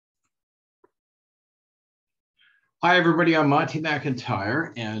Hi, everybody. I'm Monty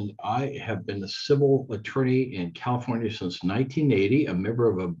McIntyre, and I have been a civil attorney in California since 1980, a member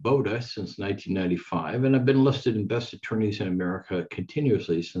of ABOTA since 1995, and I've been listed in Best Attorneys in America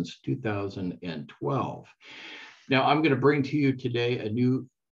continuously since 2012. Now, I'm going to bring to you today a new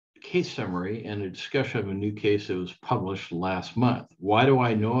case summary and a discussion of a new case that was published last month. Why do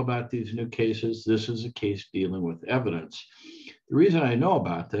I know about these new cases? This is a case dealing with evidence. The reason I know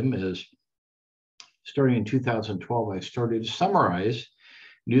about them is starting in 2012, I started to summarize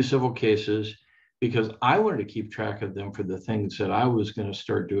new civil cases because I wanted to keep track of them for the things that I was going to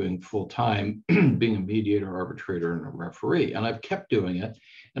start doing full time, being a mediator, arbitrator, and a referee. And I've kept doing it.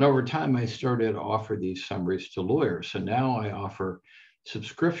 And over time, I started to offer these summaries to lawyers. So now I offer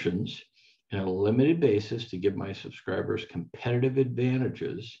subscriptions on a limited basis to give my subscribers competitive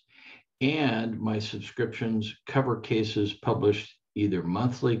advantages. And my subscriptions cover cases published either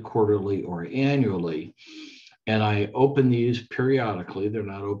monthly, quarterly, or annually. And I open these periodically. They're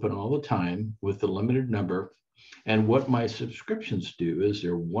not open all the time with a limited number. And what my subscriptions do is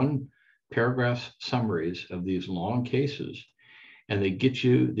they're one paragraph summaries of these long cases, and they get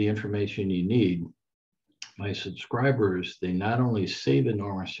you the information you need. My subscribers, they not only save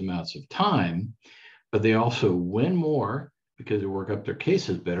enormous amounts of time, but they also win more because they work up their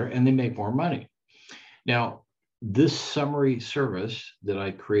cases better and they make more money. Now, this summary service that I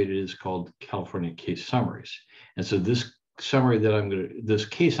created is called California Case Summaries. And so this summary that this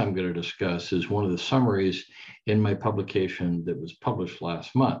case I'm going to discuss is one of the summaries in my publication that was published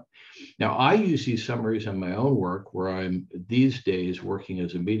last month. Now, I use these summaries in my own work where I'm these days working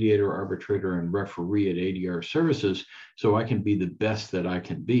as a mediator, arbitrator, and referee at ADR Services, so I can be the best that I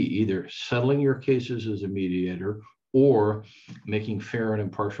can be, either settling your cases as a mediator or making fair and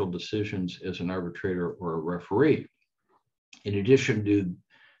impartial decisions as an arbitrator or a referee. In addition to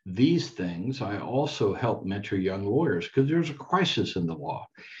these things, I also help mentor young lawyers because there's a crisis in the law.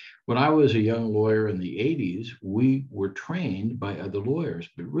 When I was a young lawyer in the 80s, we were trained by other lawyers,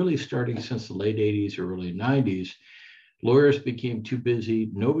 but really starting since the late 80s, early 90s, lawyers became too busy.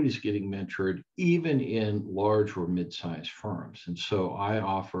 Nobody's getting mentored, even in large or mid-sized firms. And so I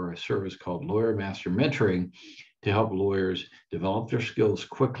offer a service called Lawyer Master Mentoring to help lawyers develop their skills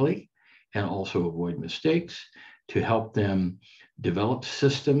quickly and also avoid mistakes, to help them develop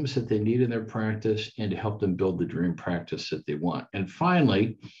systems that they need in their practice, and to help them build the dream practice that they want. And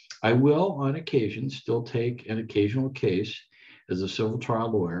finally, I will, on occasion, still take an occasional case as a civil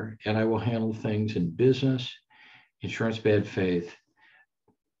trial lawyer, and I will handle things in business, insurance bad faith,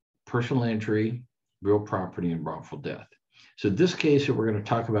 personal injury, real property, and wrongful death. So this case that we're going to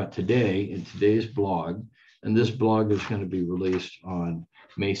talk about today in today's blog, and this blog is going to be released on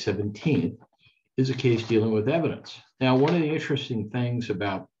May 17th, is a case dealing with evidence. Now, one of the interesting things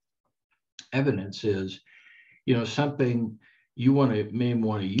about evidence is, something you may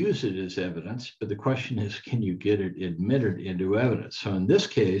want to use it as evidence, but the question is, can you get it admitted into evidence? So in this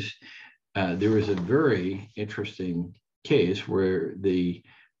case, there was a very interesting case where the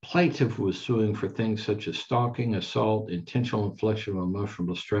plaintiff was suing for things such as stalking, assault, intentional infliction of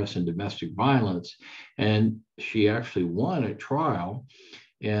emotional distress, and domestic violence. And she actually won at trial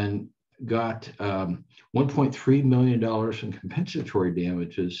and got $1.3 million in compensatory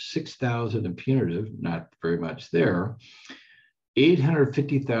damages, $6,000 in punitive, not very much there,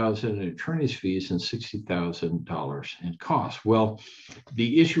 $850,000 in attorney's fees, and $60,000 in costs. Well,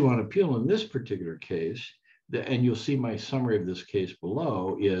 the issue on appeal in this particular case, and you'll see my summary of this case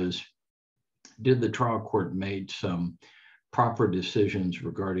below, is did the trial court made some proper decisions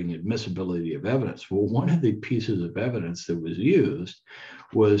regarding admissibility of evidence? Well, one of the pieces of evidence that was used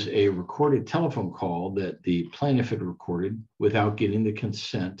was a recorded telephone call that the plaintiff had recorded without getting the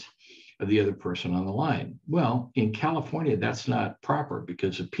consent of the other person on the line. Well, in California, that's not proper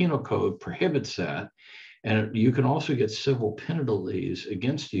because the penal code prohibits that. And you can also get civil penalties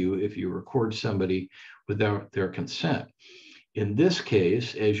against you if you record somebody without their consent. In this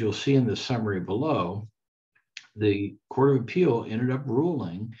case, as you'll see in the summary below, the Court of Appeal ended up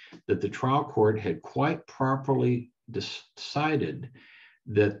ruling that the trial court had quite properly decided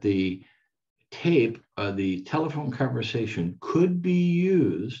that the tape of the telephone conversation could be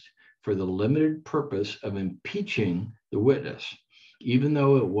used for the limited purpose of impeaching the witness, even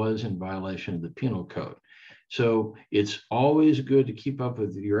though it was in violation of the penal code. So it's always good to keep up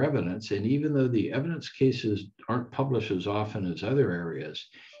with your evidence. And even though the evidence cases aren't published as often as other areas,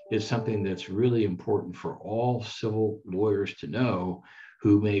 it's something that's really important for all civil lawyers to know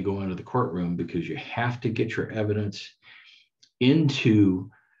who may go into the courtroom, because you have to get your evidence into,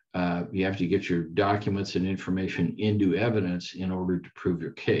 you have to get your documents and information into evidence in order to prove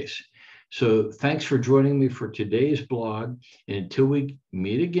your case. So thanks for joining me for today's blog. And until we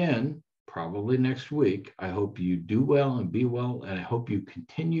meet again, probably next week, I hope you do well and be well. And I hope you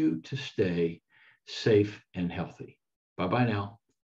continue to stay safe and healthy. Bye-bye now.